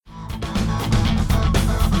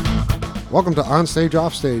Welcome to Onstage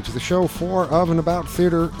Offstage, the show for, of, and about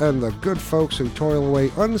theater and the good folks who toil away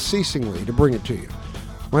unceasingly to bring it to you.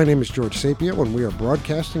 My name is George Sapio, and we are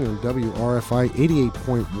broadcasting on WRFI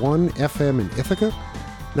 88.1 FM in Ithaca,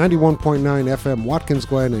 91.9 FM Watkins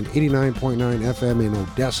Glen, and 89.9 FM in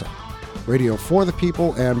Odessa. Radio for the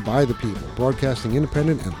people and by the people, broadcasting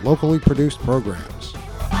independent and locally produced programs.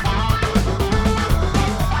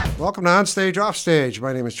 Welcome to Onstage Offstage.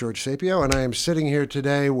 My name is George Sapio, and I am sitting here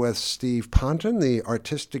today with Steve Ponton, the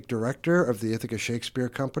artistic director of the Ithaca Shakespeare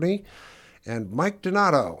Company, and Mike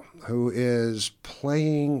Donato, who is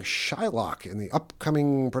playing Shylock in the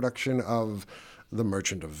upcoming production of The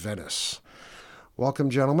Merchant of Venice.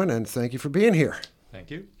 Welcome, gentlemen, and thank you for being here.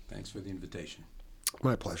 Thank you. Thanks for the invitation.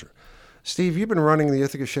 My pleasure. Steve, you've been running the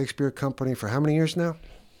Ithaca Shakespeare Company for how many years now?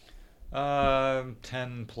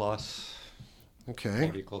 10 plus. Okay.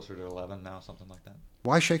 Maybe closer to 11 now, something like that.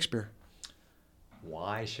 Why Shakespeare?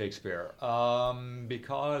 Why Shakespeare?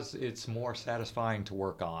 Because it's more satisfying to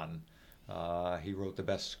work on. He wrote the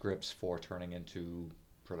best scripts for turning into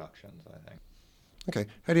productions, I think. Okay.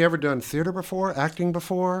 Had you ever done theater before, acting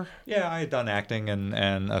before? Yeah, I had done acting and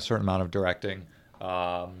a certain amount of directing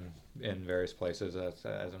in various places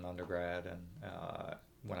as an undergrad and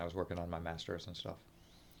when I was working on my master's and stuff.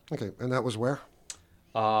 Okay. And that was where?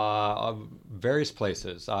 Various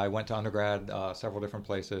places. I went to undergrad several different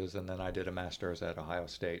places, and then I did a master's at Ohio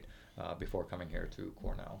State before coming here to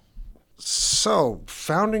Cornell. So,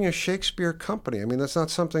 founding a Shakespeare company, I mean, that's not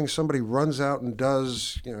something somebody runs out and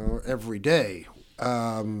does, every day.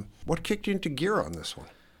 What kicked you into gear on this one?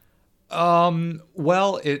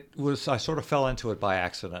 Well, I sort of fell into it by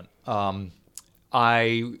accident.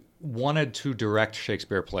 I wanted to direct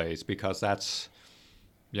Shakespeare plays because that's,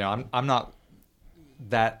 I'm not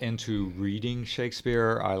that into reading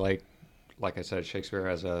Shakespeare. I like I said, Shakespeare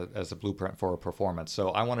as a blueprint for a performance. So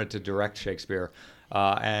I wanted to direct Shakespeare,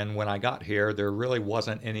 and when I got here, there really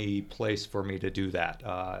wasn't any place for me to do that.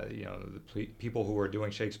 The people who were doing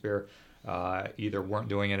Shakespeare either weren't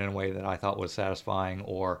doing it in a way that I thought was satisfying,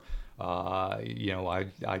 or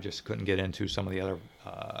I just couldn't get into some of the other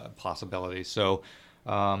possibilities. So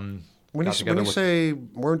when you say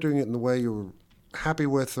weren't doing it in the way you were happy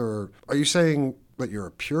with, or are you saying that you're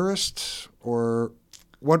a purist, or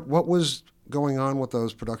what was going on with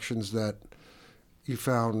those productions that you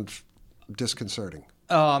found disconcerting?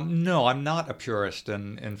 No, I'm not a purist,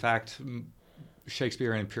 and in fact,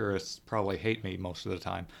 Shakespearean purists probably hate me most of the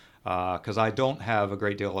time because I don't have a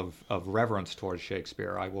great deal of reverence towards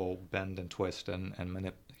Shakespeare. I will bend and twist and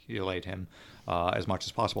manipulate him as much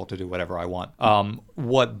as possible to do whatever I want.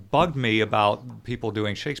 What bugged me about people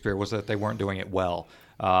doing Shakespeare was that they weren't doing it well.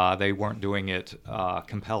 They weren't doing it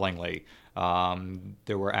compellingly.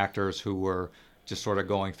 There were actors who were just sort of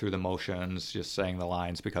going through the motions, just saying the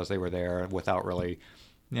lines because they were there without really,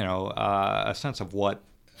 a sense of what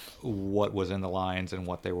was in the lines and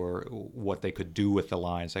what they could do with the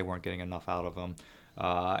lines. They weren't getting enough out of them,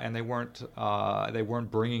 and they weren't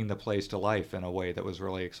bringing the plays to life in a way that was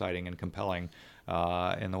really exciting and compelling,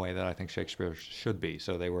 in the way that I think Shakespeare should be.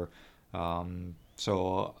 So they were.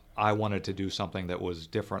 So I wanted to do something that was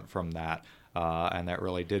different from that, and that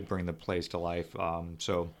really did bring the plays to life. Kind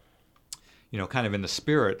of in the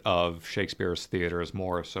spirit of Shakespeare's theaters,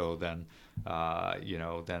 more so than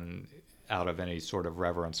than out of any sort of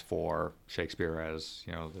reverence for Shakespeare as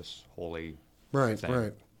this holy thing.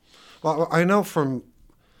 Right. Well, I know from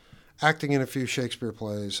acting in a few Shakespeare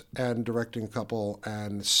plays and directing a couple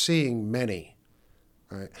and seeing many,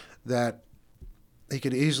 right, that he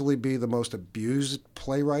could easily be the most abused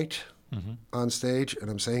playwright on stage, and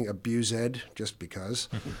I'm saying abused just because.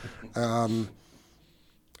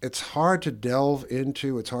 It's hard to delve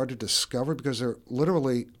into, it's hard to discover, because they're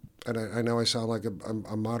literally, and I know I sound like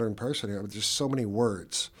a modern person here, but there's so many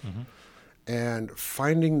words. And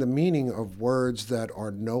finding the meaning of words that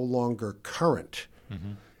are no longer current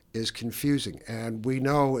is confusing. And we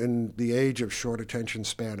know in the age of short attention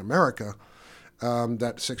span America,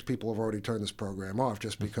 that 6 people have already turned this program off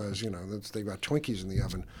just because, they've got Twinkies in the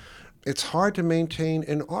oven. It's hard to maintain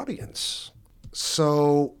an audience.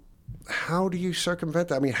 So how do you circumvent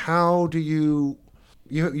that? I mean, how do you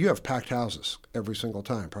have packed houses every single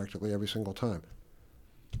time, practically every single time.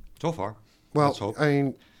 So far. Well, I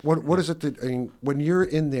mean, what is it that, when you're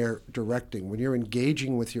in there directing, when you're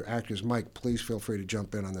engaging with your actors, Mike, please feel free to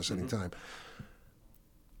jump in on this anytime.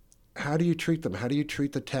 How do you treat them? How do you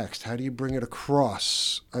treat the text? How do you bring it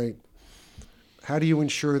across? How do you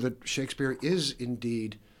ensure that Shakespeare is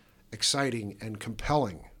indeed exciting and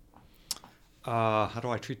compelling? How do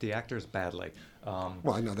I treat the actors? Badly.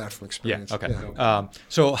 Well, I know that from Yeah. experience. Okay. Yeah.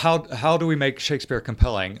 So how do we make Shakespeare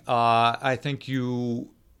compelling? I think you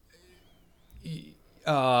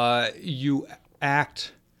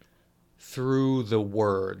act through the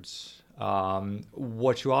words.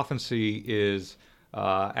 What you often see is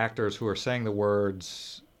actors who are saying the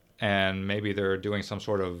words, and maybe they're doing some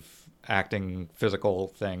sort of acting physical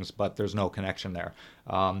things, but there's no connection there.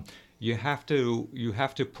 You have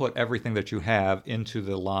to put everything that you have into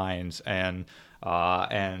the lines and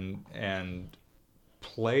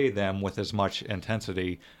play them with as much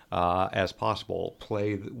intensity as possible.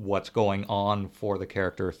 Play what's going on for the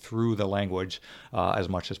character through the language as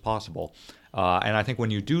much as possible. And I think when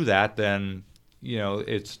you do that, then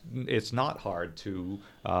it's not hard to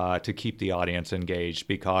keep the audience engaged,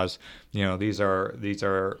 because these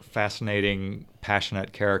are fascinating,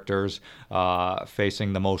 passionate characters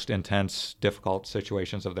facing the most intense, difficult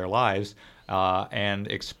situations of their lives, and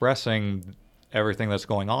expressing everything that's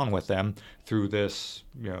going on with them through this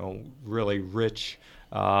really rich,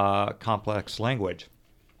 complex language.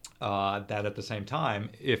 That at the same time,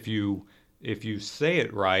 if you say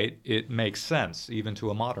it right, it makes sense even to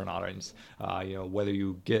a modern audience. Whether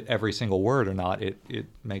you get every single word or not, it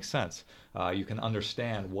makes sense. You can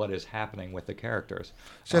understand what is happening with the characters.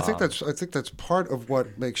 See, I think that's part of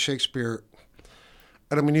what makes Shakespeare,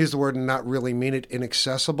 and I'm going to use the word and not really mean it,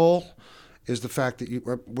 inaccessible, is the fact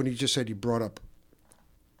that when you just said you brought up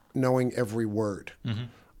knowing every word. Mm-hmm.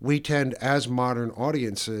 We tend, as modern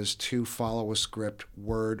audiences, to follow a script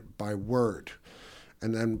word by word.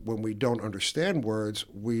 And then when we don't understand words,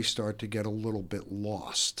 we start to get a little bit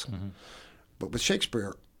lost. Mm-hmm. But with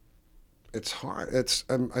Shakespeare, it's hard.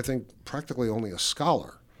 I think practically only a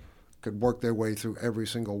scholar could work their way through every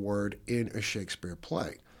single word in a Shakespeare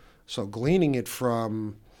play. So gleaning it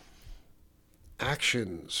from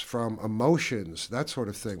actions, from emotions, that sort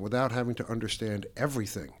of thing, without having to understand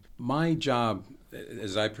everything. My job,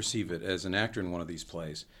 as I perceive it, as an actor in one of these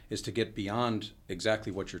plays, is to get beyond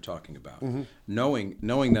exactly what you're talking about. Mm-hmm.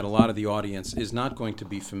 Knowing that a lot of the audience is not going to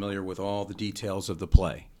be familiar with all the details of the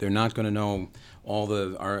play. They're not going to know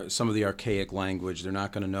some of the archaic language. They're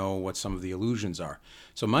not going to know what some of the allusions are.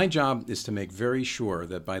 So my job is to make very sure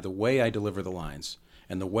that by the way I deliver the lines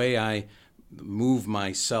and the way I move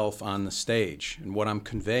myself on the stage and what I'm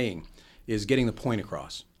conveying is getting the point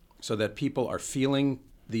across, so that people are feeling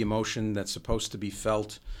the emotion that's supposed to be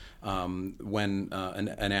felt when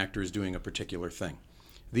an actor is doing a particular thing.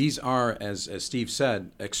 These are, as Steve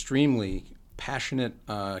said, extremely passionate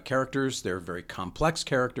characters. They're very complex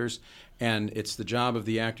characters, and it's the job of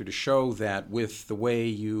the actor to show that with the way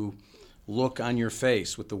you look on your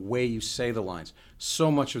face, with the way you say the lines.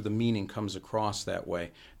 So much of the meaning comes across that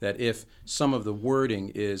way that if some of the wording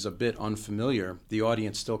is a bit unfamiliar, the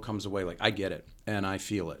audience still comes away like, I get it, and I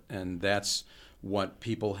feel it. And that's what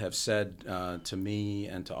people have said to me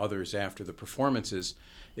and to others after the performances,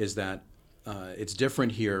 is that it's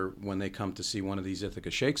different here when they come to see one of these Ithaca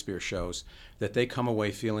Shakespeare shows, that they come away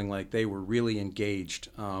feeling like they were really engaged,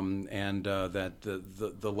 and that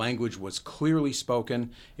the language was clearly spoken.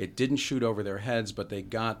 It didn't shoot over their heads, but they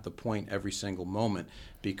got the point every single moment,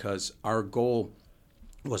 because our goal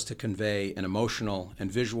was to convey an emotional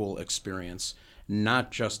and visual experience,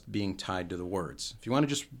 not just being tied to the words. If you want to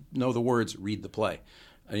just know the words, read the play.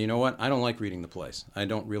 And you know what? I don't like reading the plays. I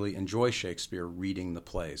don't really enjoy Shakespeare reading the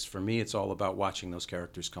plays. For me, it's all about watching those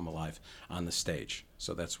characters come alive on the stage.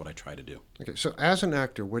 So that's what I try to do. Okay, so as an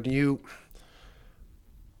actor, when you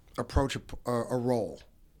approach a role,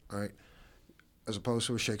 right, as opposed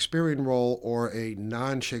to a Shakespearean role or a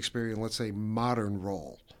non-Shakespearean, let's say modern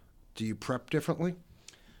role, do you prep differently?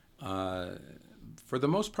 For the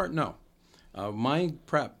most part, no. My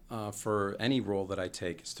prep for any role that I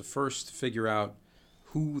take is to first figure out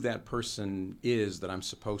who that person is that I'm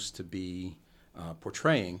supposed to be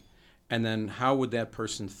portraying, and then how would that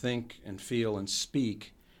person think and feel and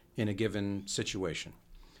speak in a given situation.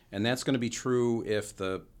 And that's going to be true if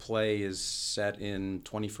the play is set in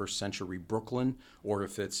 21st century Brooklyn or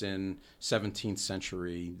if it's in 17th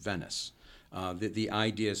century Venice. The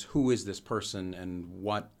idea is, who is this person and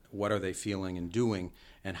what are they feeling and doing,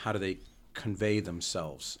 and how do they convey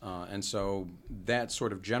themselves. And so that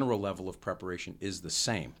sort of general level of preparation is the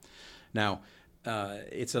same. Now,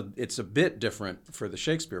 it's a bit different for the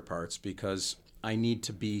Shakespeare parts, because I need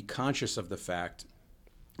to be conscious of the fact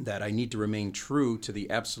that I need to remain true to the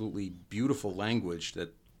absolutely beautiful language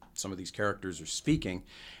that some of these characters are speaking,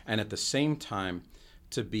 and at the same time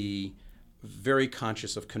to be very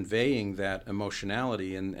conscious of conveying that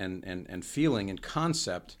emotionality and feeling and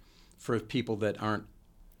concept for people that aren't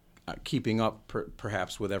keeping up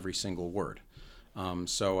perhaps with every single word.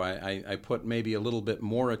 So I put maybe a little bit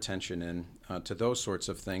more attention in to those sorts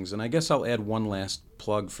of things. And I guess I'll add one last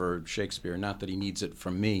plug for Shakespeare, not that he needs it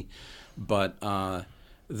from me, but I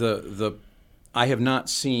have not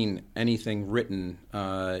seen anything written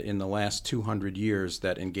in the last 200 years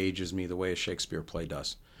that engages me the way a Shakespeare play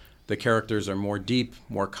does. The characters are more deep,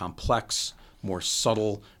 more complex, more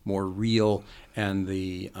subtle, more real, and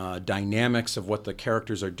the dynamics of what the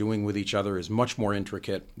characters are doing with each other is much more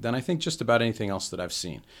intricate than I think just about anything else that I've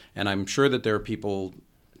seen. And I'm sure that there are people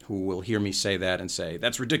who will hear me say that and say,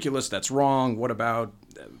 that's ridiculous, that's wrong, what about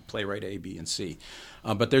playwright A, B, and C?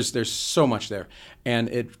 But there's so much there. And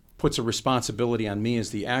it puts a responsibility on me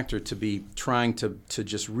as the actor to be trying to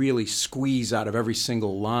just really squeeze out of every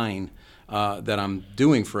single line that I'm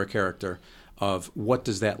doing for a character of what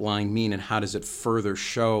does that line mean and how does it further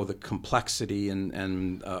show the complexity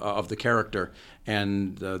and of the character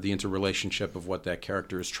and the interrelationship of what that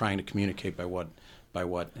character is trying to communicate by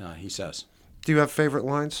what he says. Do you have favorite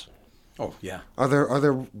lines? Oh, yeah. Are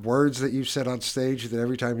there words that you've said on stage that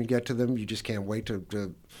every time you get to them, you just can't wait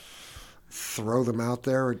to throw them out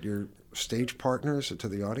there at your stage partners or to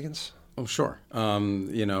the audience? Oh, sure.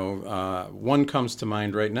 One comes to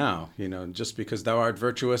mind right now. Just because thou art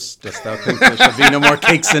virtuous, dost thou think there shall be no more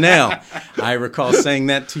cakes and ale? I recall saying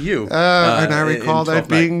that to you. And I recall that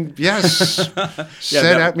being,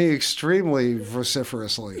 said at me extremely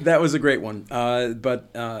vociferously. That was a great one.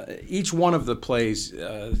 But each one of the plays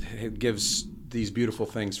gives these beautiful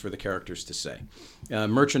things for the characters to say.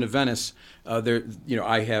 Merchant of Venice, I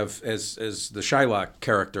have, as the Shylock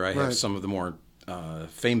character, I have some of the more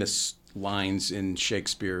famous lines in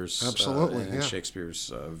Shakespeare's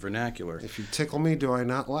Shakespeare's vernacular. If you tickle me, do I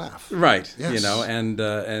not laugh? Right. Yes.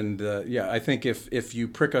 I think if you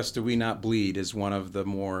prick us, do we not bleed is one of the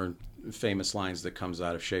more famous lines that comes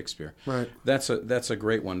out of Shakespeare. Right. That's a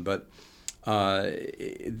great one, but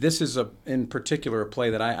this is in particular a play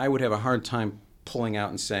that I would have a hard time pulling out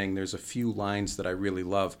and saying there's a few lines that I really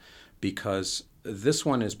love, because this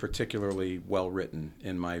one is particularly well written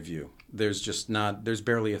in my view. There's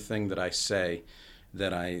barely a thing that I say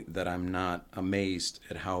that I'm not amazed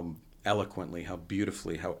at how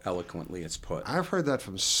beautifully it's put. I've heard that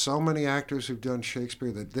from so many actors who've done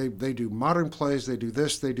Shakespeare, that they do modern plays, they do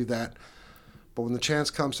this, they do that, but when the chance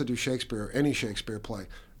comes to do Shakespeare, any Shakespeare play,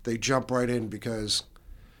 they jump right in because,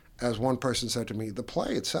 as one person said to me, the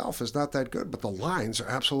play itself is not that good, but the lines are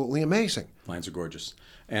absolutely amazing. Lines are gorgeous.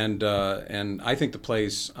 And I think the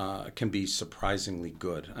plays can be surprisingly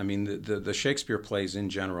good. I mean, the Shakespeare plays in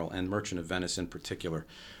general, and Merchant of Venice in particular,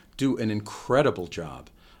 do an incredible job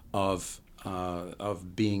of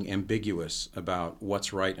being ambiguous about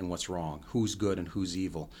what's right and what's wrong, who's good and who's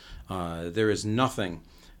evil. There's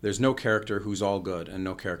no character who's all good and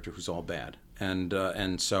no character who's all bad.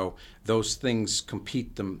 And so those things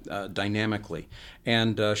compete them dynamically.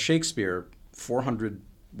 And Shakespeare, 400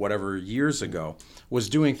 whatever years ago, was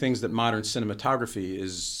doing things that modern cinematography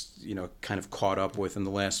is kind of caught up with in the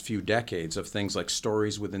last few decades, of things like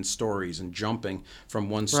stories within stories and jumping from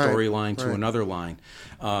one storyline to another line.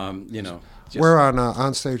 We're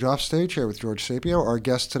on stage, off stage here with George Sapio. Our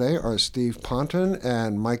guests today are Steve Ponton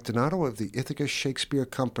and Mike Donato of the Ithaca Shakespeare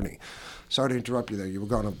Company. Sorry to interrupt you there. You were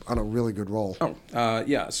going on a really good roll.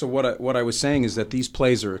 So what I was saying is that these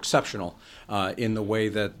plays are exceptional in the way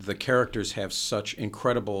that the characters have such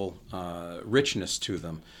incredible richness to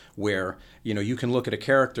them, where you can look at a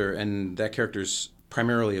character and that character's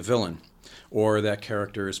primarily a villain, or that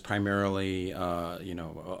character is primarily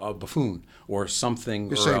a buffoon or something.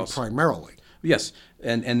 You're saying else. Primarily? Yes,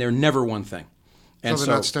 and they're never one thing. And so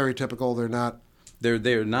they're not stereotypical. They're not.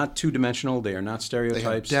 They're not two-dimensional. They are not stereotypes.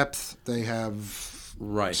 They have depth. They have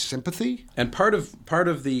sympathy. And part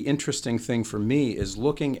of the interesting thing for me is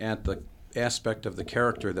looking at the aspect of the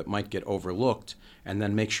character that might get overlooked, and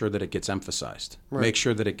then make sure that it gets emphasized. Right. Make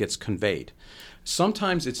sure that it gets conveyed.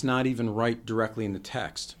 Sometimes it's not even right directly in the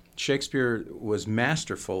text. Shakespeare was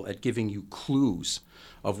masterful at giving you clues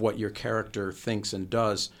of what your character thinks and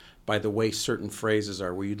does by the way certain phrases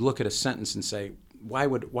are, where you'd look at a sentence and say, why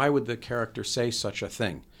would the character say such a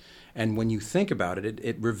thing? And when you think about it,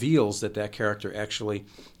 it reveals that character actually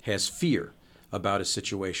has fear about a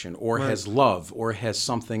situation, or has love, or has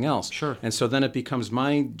something else. Sure. And so then it becomes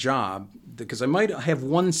my job, because I might have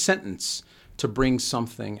one sentence to bring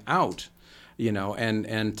something out,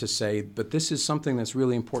 and to say, but this is something that's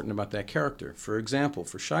really important about that character. For example,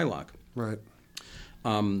 for Shylock. Right.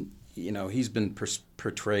 He's been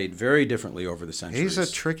portrayed very differently over the centuries. He's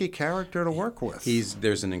a tricky character to work with.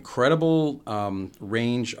 There's an incredible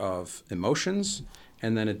range of emotions,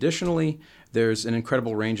 and then additionally, there's an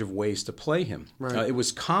incredible range of ways to play him. Right. It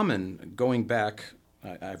was common going back,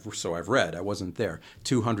 I've read, I wasn't there,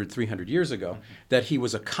 200, 300 years ago, that he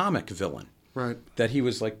was a comic villain. Right. That he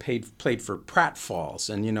was like played for pratfalls,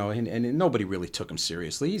 and and nobody really took him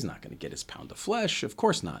seriously. He's not going to get his pound of flesh, of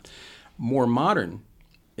course not. More modern,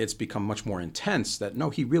 it's become much more intense that no,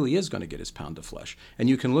 he really is going to get his pound of flesh, and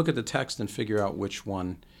you can look at the text and figure out which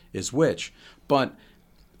one is which. But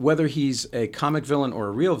whether he's a comic villain or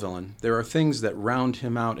a real villain, there are things that round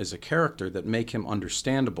him out as a character that make him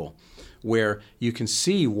understandable, where you can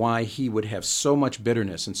see why he would have so much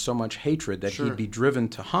bitterness and so much hatred that he'd be driven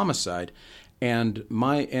to homicide. And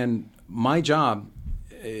my job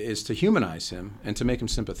is to humanize him and to make him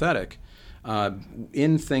sympathetic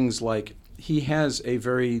in things like he has a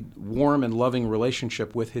very warm and loving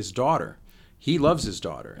relationship with his daughter. He loves his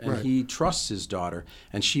daughter, and he trusts his daughter,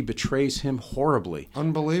 and she betrays him horribly.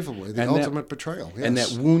 Unbelievably. The ultimate betrayal. Yes. And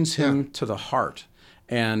that wounds him to the heart.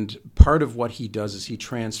 And part of what he does is he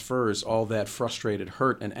transfers all that frustrated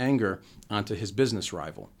hurt and anger onto his business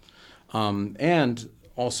rival. And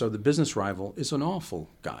also, the business rival is an awful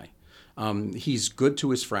guy. He's good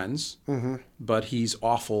to his friends, but he's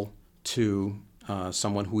awful to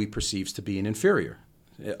someone who he perceives to be an inferior,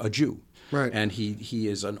 a Jew. Right. And he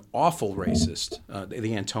is an awful racist,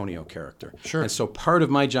 the Antonio character. Sure. And so part of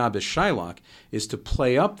my job as Shylock is to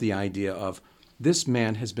play up the idea of this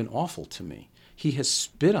man has been awful to me. He has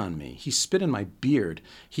spit on me. He spit in my beard.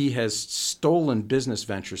 He has stolen business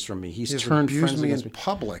ventures from me. He's turned abused friends me against in me.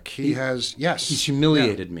 public. He's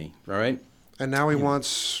humiliated me. All right. And now he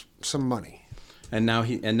wants some money. And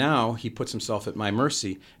now he puts himself at my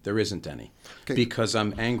mercy. There isn't any, because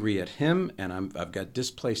I'm angry at him, and I've got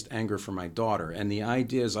displaced anger for my daughter. And the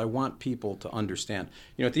idea is, I want people to understand.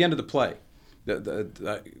 At the end of the play,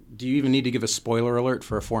 do you even need to give a spoiler alert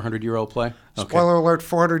for a 400-year-old play? Okay. Spoiler alert: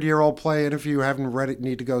 400-year-old play. And if you haven't read it,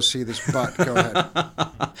 need to go see this. But go ahead.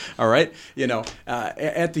 All right.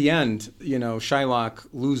 At the end, Shylock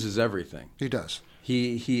loses everything. He does.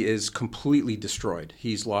 He is completely destroyed.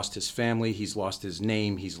 He's lost his family. He's lost his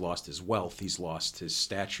name. He's lost his wealth. He's lost his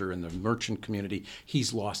stature in the merchant community.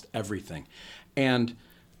 He's lost everything. And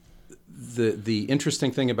the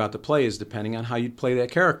interesting thing about the play is, depending on how you play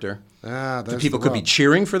that character, the people could be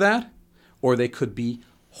cheering for that, or they could be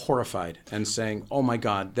horrified and saying, "Oh my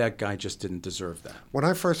God, that guy just didn't deserve that." When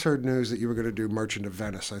I first heard news that you were going to do Merchant of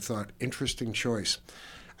Venice, I thought, interesting choice.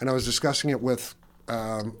 And I was discussing it with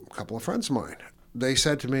a couple of friends of mine. They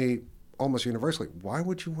said to me almost universally, "Why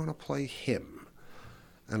would you want to play him?"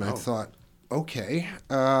 And I thought, okay,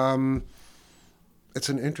 it's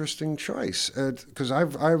an interesting choice, because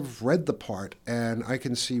I've read the part, and I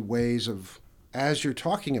can see ways of, as you're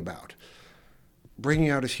talking about, bringing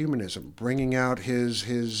out his humanism, bringing out his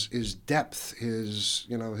depth, his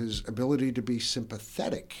ability to be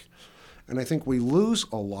sympathetic. And I think we lose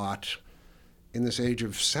a lot in this age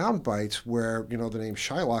of sound bites, where the name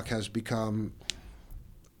Shylock has become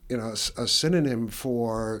a synonym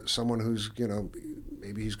for someone who's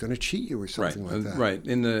maybe he's going to cheat you or something like that. Right.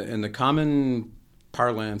 In the common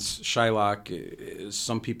parlance, Shylock,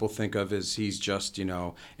 some people think of as he's just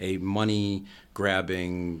a money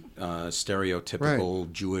grabbing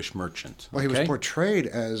stereotypical Jewish merchant. Well, he was portrayed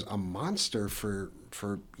as a monster for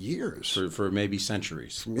years, for maybe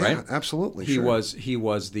centuries. Yeah, right? Absolutely. He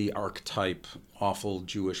was the archetype awful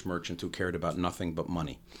Jewish merchant who cared about nothing but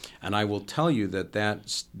money. And I will tell you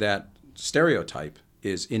that stereotype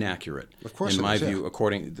is inaccurate. Of course, in my view.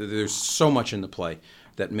 There's so much in the play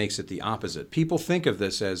that makes it the opposite. People think of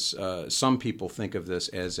this as some people think of this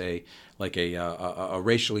as a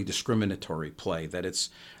racially discriminatory play, that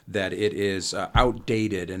it is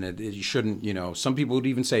outdated, and it shouldn't. Some people would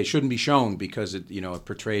even say it shouldn't be shown because it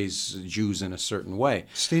portrays Jews in a certain way.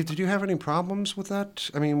 Steve, did you have any problems with that?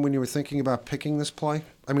 I mean, when you were thinking about picking this play,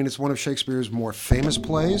 I mean, it's one of Shakespeare's more famous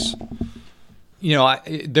plays.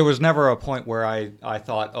 There was never a point where I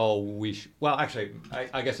thought, well, actually,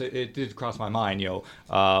 I guess it did cross my mind,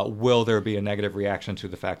 will there be a negative reaction to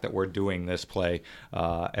the fact that we're doing this play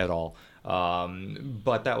at all?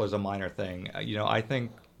 But that was a minor thing. I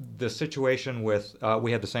think the situation with,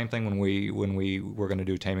 we had the same thing when we were going to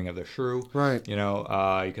do Taming of the Shrew. Right. You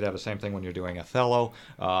could have the same thing when you're doing Othello.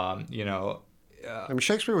 I mean,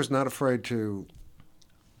 Shakespeare was not afraid to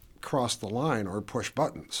cross the line or push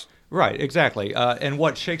buttons. Right, exactly. And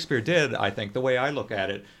what Shakespeare did, I think, the way I look at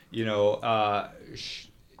it,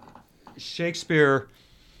 Shakespeare,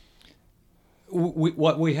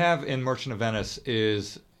 what we have in Merchant of Venice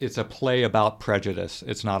is it's a play about prejudice.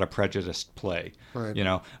 It's not a prejudiced play. Right.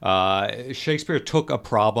 Shakespeare took a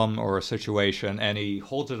problem or a situation and he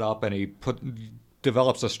holds it up and he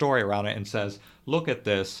develops a story around it and says, look at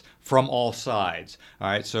this from all sides. All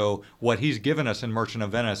right, so what he's given us in Merchant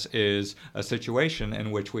of Venice is a situation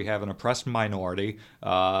in which we have an oppressed minority,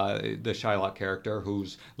 the Shylock character,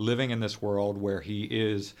 who's living in this world where he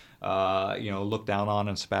is looked down on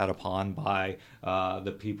and spat upon by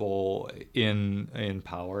the people in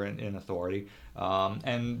power and in authority.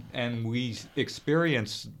 And we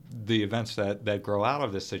experience the events that grow out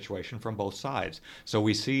of this situation from both sides. So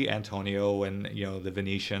we see Antonio and the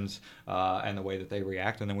Venetians and the way that they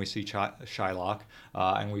react, and then we see Shylock,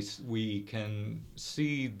 and we can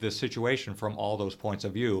see the situation from all those points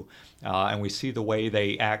of view, and we see the way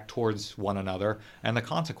they act towards one another and the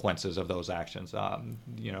consequences of those actions.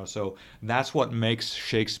 So that's what makes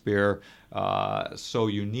Shakespeare so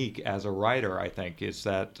unique as a writer, I think, is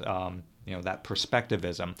that that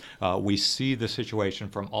perspectivism. We see the situation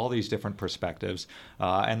from all these different perspectives,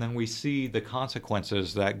 and then we see the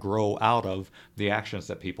consequences that grow out of the actions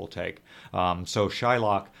that people take. So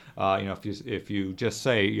Shylock, if you just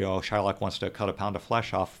say, Shylock wants to cut a pound of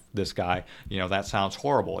flesh off this guy, that sounds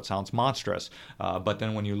horrible. It sounds monstrous. But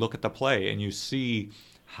then when you look at the play and you see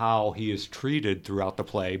how he is treated throughout the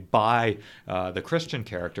play by the Christian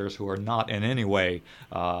characters, who are not in any way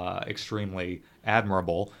extremely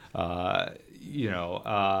admirable, then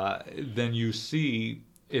you see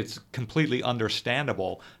it's completely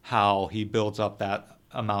understandable how he builds up that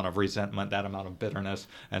amount of resentment, that amount of bitterness.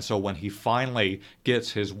 And so when he finally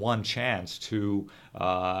gets his one chance to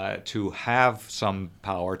have some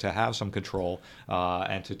power, to have some control,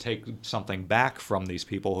 and to take something back from these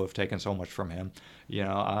people who have taken so much from him,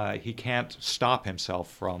 he can't stop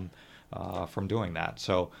himself from doing that.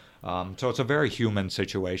 So it's a very human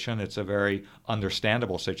situation. It's a very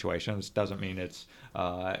understandable situation. This doesn't mean it's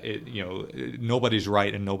nobody's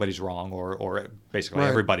right and nobody's wrong, or basically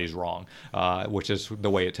everybody's wrong, which is the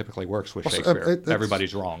way it typically works with Shakespeare.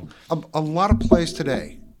 Everybody's wrong. A lot of plays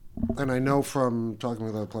today, and I know from talking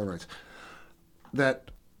with other playwrights,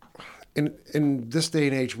 that in this day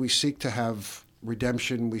and age we seek to have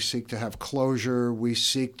redemption, we seek to have closure, we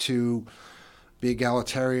seek to be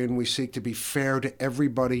egalitarian, we seek to be fair to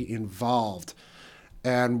everybody involved.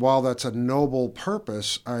 And while that's a noble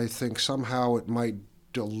purpose, I think somehow it might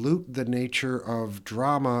dilute the nature of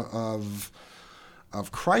drama,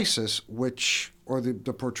 of crisis, or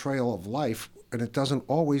the portrayal of life, and it doesn't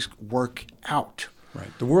always work out.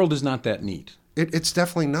 Right. The world is not that neat. It's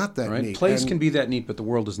definitely not that neat. Plays can be that neat, but the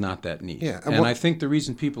world is not that neat. Yeah, and I think the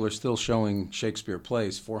reason people are still showing Shakespeare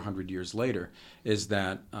plays 400 years later is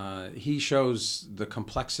that he shows the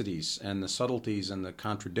complexities and the subtleties and the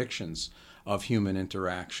contradictions of human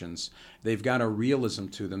interactions. They've got a realism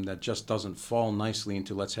to them that just doesn't fall nicely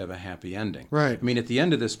into let's have a happy ending. Right. I mean, at the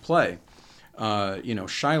end of this play,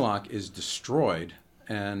 Shylock is destroyed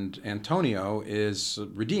and Antonio is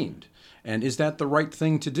redeemed. And is that the right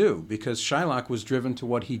thing to do? Because Shylock was driven to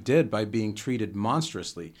what he did by being treated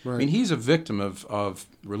monstrously. Right. I mean, he's a victim of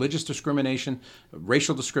religious discrimination,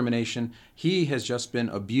 racial discrimination. He has just been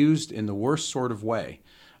abused in the worst sort of way.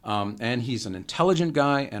 And he's an intelligent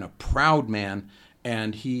guy and a proud man,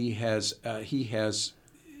 and he has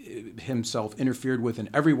himself interfered with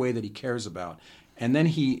in every way that he cares about. And then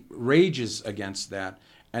he rages against that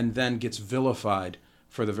and then gets vilified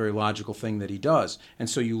for the very logical thing that he does. And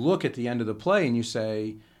so you look at the end of the play and you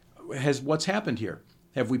say, what's happened here?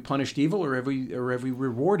 Have we punished evil or have we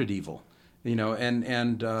rewarded evil?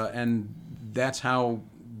 And that's how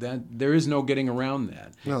that there is no getting around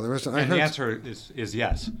that. No, there isn't. And the answer is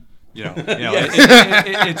yes.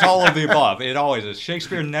 It's all of the above. It always is.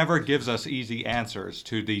 Shakespeare never gives us easy answers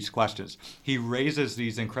to these questions. He raises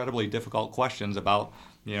these incredibly difficult questions about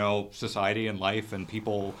society and life and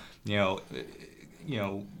people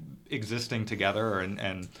existing together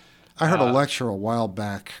and I heard a lecture a while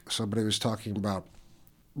back. Somebody was talking about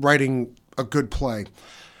writing a good play,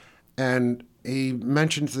 and he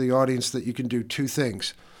mentioned to the audience that you can do two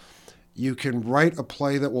things. You can write a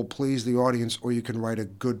play that will please the audience, or you can write a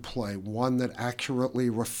good play, one that accurately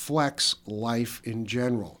reflects life in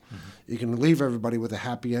general. Mm-hmm. You can leave everybody with a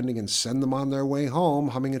happy ending and send them on their way home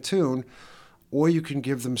humming a tune, or you can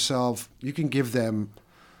give them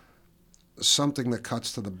something that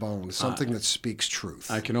cuts to the bone, something that speaks truth.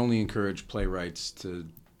 I can only encourage playwrights to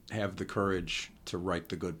have the courage to write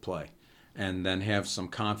the good play and then have some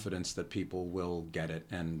confidence that people will get it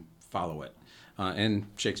and follow it. And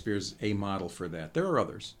Shakespeare's a model for that. There are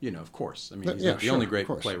others, of course. I mean, he's not the only great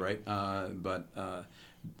playwright, but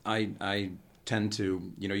I tend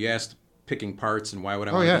to, you asked picking parts and why would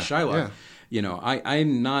I want to be Shylock? Yeah.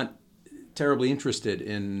 I'm not terribly interested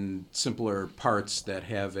in simpler parts that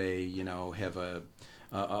have a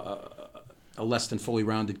a less than fully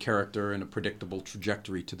rounded character and a predictable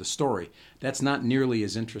trajectory to the story. That's not nearly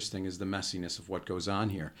as interesting as the messiness of what goes on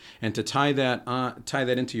here. And to tie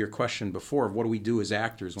that into your question before of what do we do as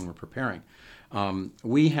actors when we're preparing,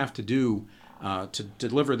 we have to do to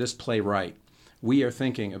deliver this play right. We are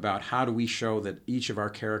thinking about how do we show that each of our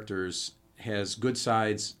characters has good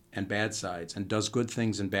sides and bad sides, and does good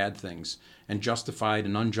things and bad things, and justified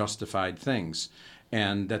and unjustified things,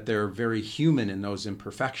 and that they're very human in those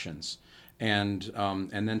imperfections. And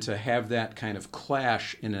then to have that kind of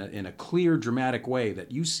clash in a clear, dramatic way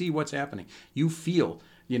that you see what's happening, you feel,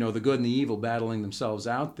 the good and the evil battling themselves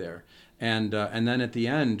out there, and then at the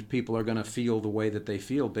end, people are going to feel the way that they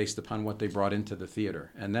feel based upon what they brought into the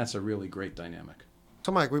theater, and that's a really great dynamic.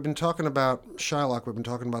 So, Mike, we've been talking about Shylock, we've been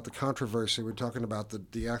talking about the controversy, we're talking about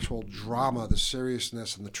the actual drama, the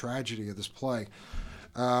seriousness, and the tragedy of this play.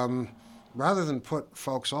 Rather than put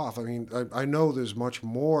folks off, I mean, I know there's much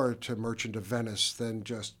more to Merchant of Venice than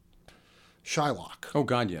just Shylock. Oh,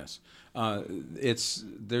 God, yes.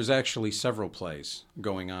 There's actually several plays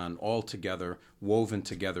going on all together, woven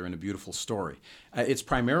together in a beautiful story. It's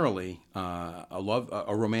primarily a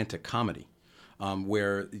romantic comedy.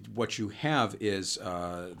 Where what you have is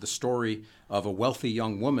the story of a wealthy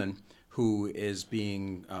young woman who is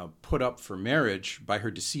being put up for marriage by her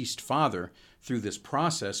deceased father through this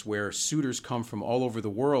process where suitors come from all over the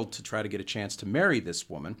world to try to get a chance to marry this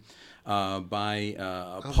woman by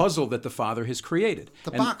a puzzle that the father has created.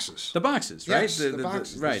 The boxes, right? Yes, the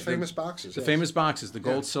boxes, right. The famous boxes. The yes. famous boxes, the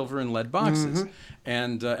gold, silver, and lead boxes. Mm-hmm.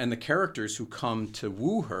 And the characters who come to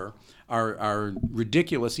woo her are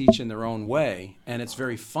ridiculous each in their own way, and it's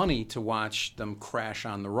very funny to watch them crash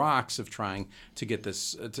on the rocks of trying to get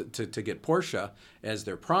this to get Portia as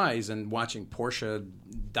their prize, and watching Portia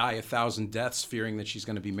die 1,000 deaths fearing that she's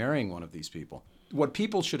going to be marrying one of these people. What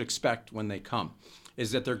people should expect when they come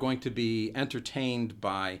is that they're going to be entertained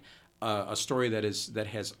by a story that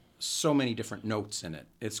has so many different notes in it.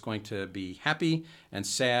 It's going to be happy and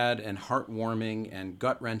sad and heartwarming and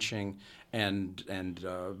gut-wrenching and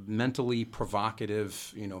mentally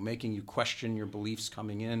provocative, making you question your beliefs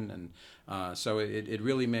coming in. And so it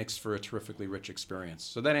really makes for a terrifically rich experience.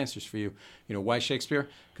 So that answers for you, why Shakespeare?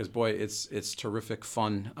 Because, boy, it's terrific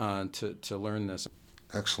fun to learn this.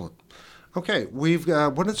 Excellent. Okay, we've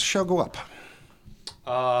when does the show go up?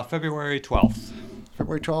 February 12th.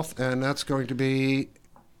 February 12th, and that's going to be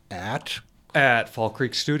at Fall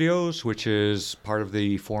Creek Studios, which is part of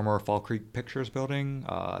the former Fall Creek Pictures building,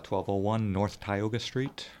 1201 North Tioga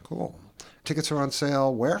Street. Cool. Tickets are on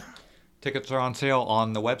sale where? Tickets are on sale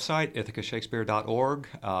on the website, ithacashakespeare.org.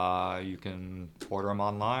 You can order them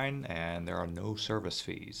online, and there are no service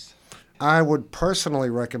fees. I would personally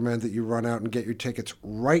recommend that you run out and get your tickets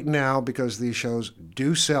right now because these shows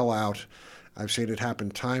do sell out. I've seen it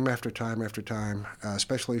happen time after time after time,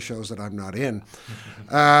 especially shows that I'm not in.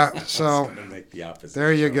 So make the opposite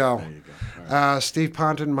there you go. There you go. Right. Steve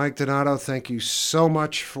Ponton, Mike Donato, thank you so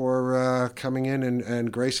much for coming in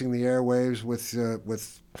and gracing the airwaves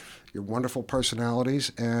with your wonderful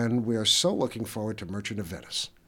personalities. And we are so looking forward to Merchant of Venice.